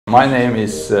My name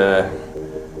is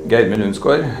Geirmund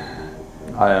Unsgård.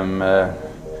 I am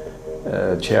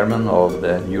chairman of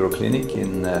the Neuro Clinic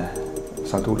in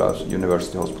St. Olav's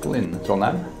University Hospital in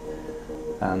Trondheim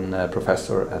and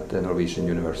professor at the Norwegian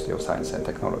University of Science and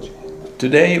Technology.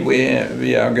 Today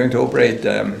we are going to operate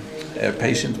a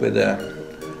patient with a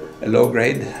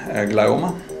low-grade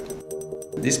glioma.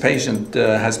 This patient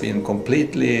has been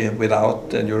completely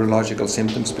without neurological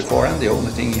symptoms before, and the only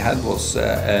thing he had was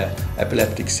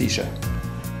epileptic seizure.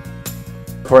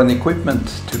 For an equipment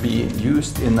to be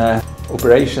used in an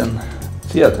operation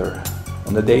theater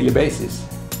on a daily basis,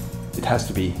 it has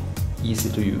to be easy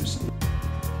to use.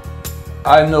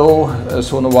 I know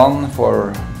Sonowand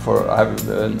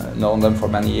I've known them for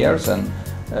many years, and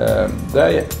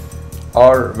they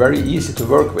are very easy to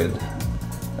work with.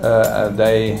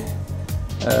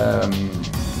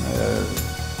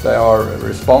 They are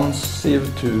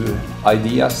responsive to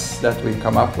ideas that we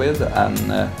come up with,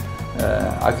 and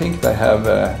I think they have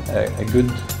a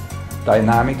good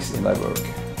dynamics in their work.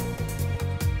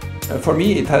 For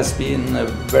me, it has been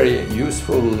very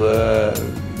useful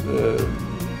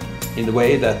in the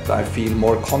way that I feel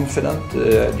more confident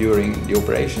during the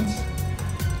operations,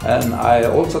 and I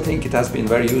also think it has been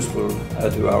very useful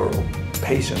to our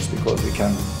patients because we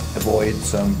can avoid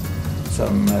some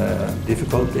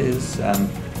difficulties and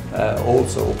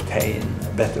also obtain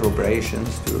better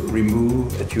operations to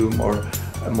remove a tumor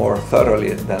more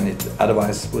thoroughly than it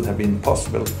otherwise would have been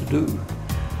possible to do.